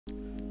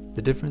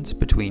The difference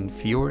between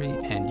Fiori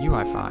and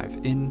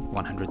UI5 in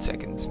 100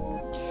 seconds.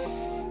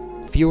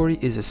 Fiori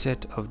is a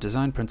set of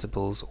design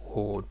principles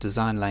or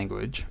design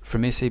language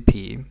from SAP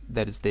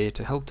that is there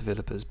to help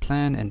developers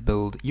plan and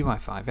build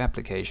UI5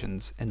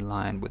 applications in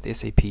line with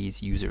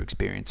SAP's user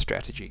experience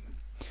strategy.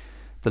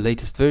 The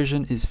latest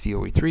version is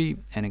Fiori 3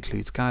 and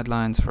includes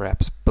guidelines for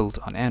apps built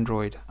on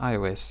Android,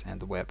 iOS, and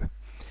the web.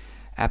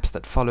 Apps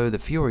that follow the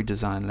Fiori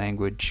design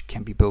language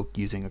can be built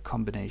using a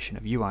combination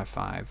of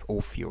UI5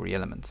 or Fiori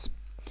elements.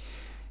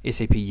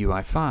 SAP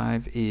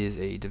UI5 is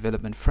a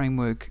development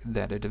framework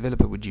that a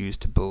developer would use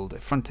to build a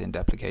front-end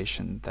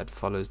application that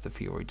follows the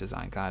Fiori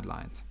design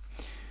guidelines.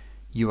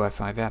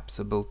 UI5 apps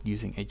are built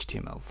using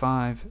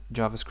HTML5,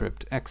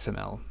 JavaScript,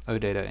 XML,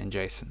 OData, and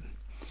JSON.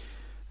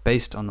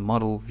 Based on the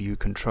Model View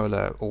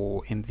Controller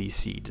or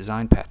MVC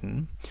design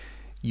pattern,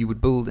 you would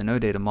build an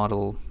OData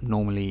model,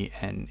 normally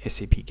an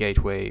SAP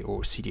Gateway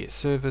or CDS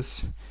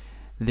service.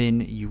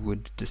 Then you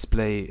would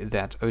display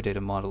that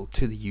OData model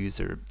to the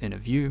user in a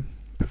view,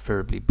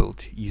 preferably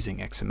built using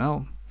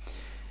XML,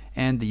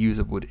 and the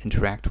user would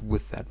interact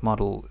with that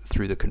model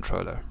through the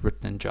controller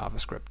written in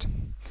JavaScript.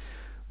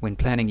 When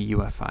planning a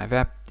UI5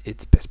 app,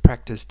 it's best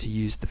practice to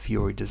use the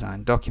Fiori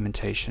design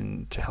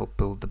documentation to help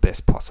build the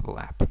best possible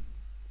app.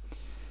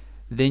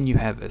 Then you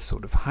have a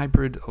sort of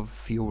hybrid of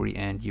Fiori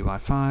and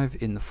UI5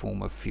 in the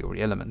form of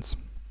Fiori elements.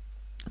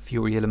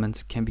 Fiori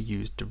elements can be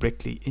used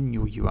directly in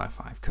your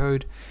UI5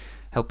 code,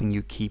 helping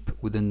you keep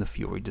within the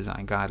Fiori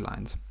design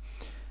guidelines.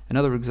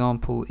 Another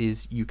example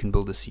is you can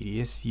build a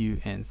CDS view,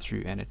 and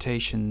through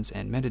annotations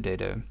and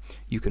metadata,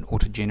 you can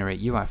auto-generate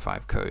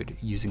UI5 code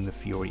using the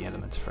Fiori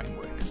elements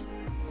framework.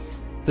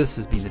 This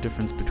has been the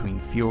difference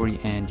between Fiori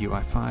and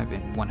UI5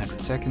 in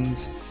 100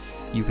 seconds.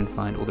 You can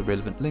find all the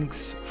relevant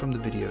links from the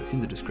video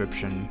in the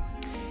description.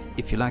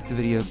 If you liked the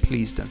video,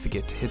 please don't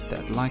forget to hit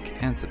that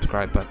like and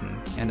subscribe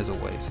button. And as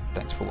always,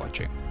 thanks for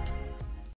watching.